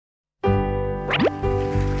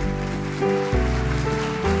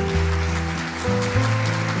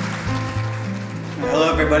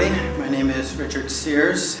everybody. My name is Richard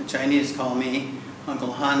Sears. The Chinese call me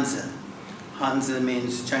Uncle Hanzi. Hanzi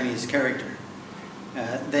means Chinese character.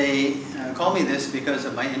 They call me this because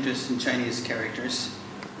of my interest in Chinese characters.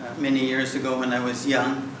 Many years ago when I was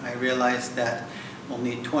young, I realized that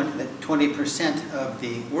only 20% of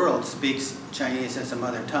the world speaks Chinese as a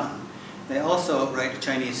mother tongue. They also write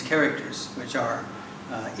Chinese characters, which are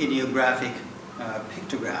ideographic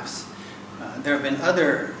pictographs. There have been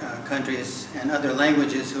other countries and other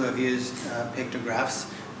languages who have used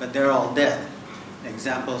pictographs, but they're all dead.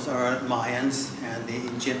 Examples are Mayans and the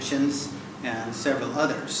Egyptians and several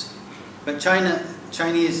others. But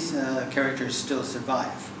Chinese characters still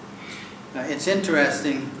survive. It's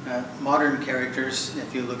interesting, modern characters,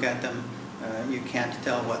 if you look at them, you can't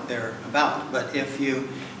tell what they're about. But if you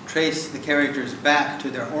trace the characters back to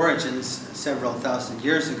their origins several thousand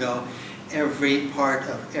years ago, every part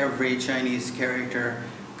of every Chinese character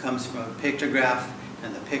comes from a pictograph,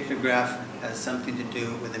 and the pictograph has something to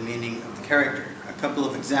do with the meaning of the character. A couple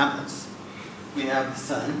of examples. We have the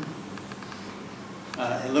sun.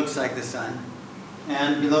 It looks like the sun.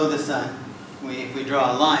 And below the sun, if we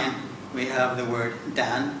draw a line, we have the word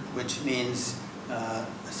Dan, which means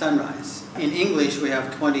sunrise. In English, we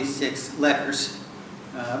have 26 letters,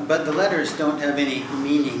 but the letters don't have any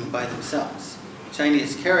meaning by themselves.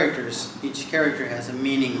 Chinese characters, each character has a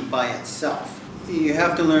meaning by itself. You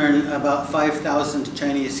have to learn about 5,000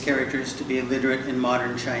 Chinese characters to be literate in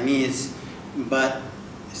modern Chinese, but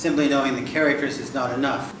simply knowing the characters is not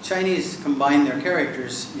enough. Chinese combine their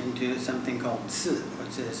characters into something called ci,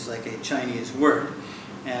 which is like a Chinese word.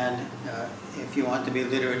 And if you want to be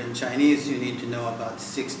literate in Chinese, you need to know about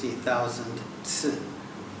 60,000 ci.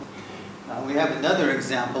 We have another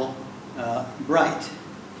example, bright.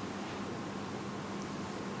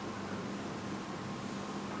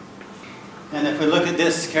 And if we look at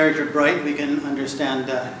this character bright, we can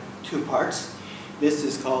understand two parts. This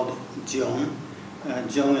is called Jiong.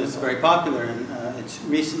 Jiong is very popular, and it's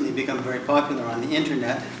recently become very popular on the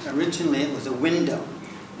internet. Originally it was a window,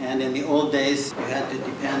 and in the old days you had to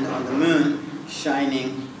depend on the moon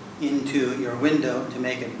shining into your window to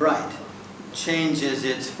make it bright. It changes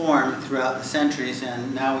its form throughout the centuries,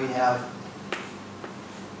 and now we have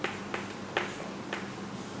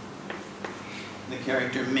the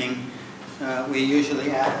character Ming. We usually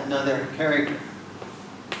add another character.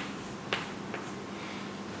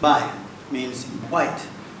 Bai means white,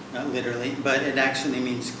 not literally, but it actually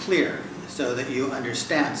means clear, so that you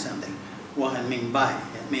understand something. Wan Ming Bai,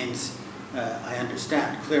 it means I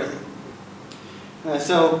understand clearly.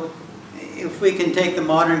 So if we can take the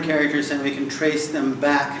modern characters and we can trace them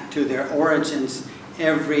back to their origins,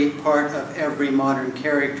 every part of every modern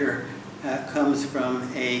character comes from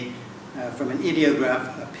an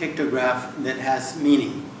ideograph, a pictograph that has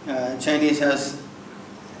meaning. Chinese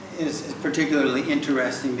is particularly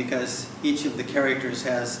interesting because each of the characters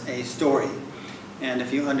has a story. And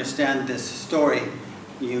if you understand this story,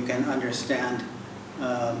 you can understand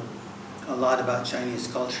a lot about Chinese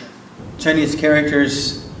culture. Chinese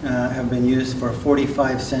characters have been used for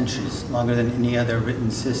 45 centuries, longer than any other written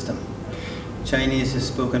system. Chinese is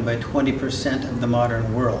spoken by 20% of the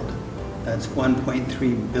modern world. That's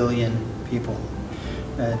 1.3 billion people.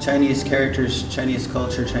 Chinese characters, Chinese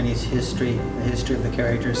culture, Chinese history, the history of the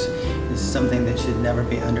characters is something that should never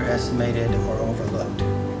be underestimated or overlooked.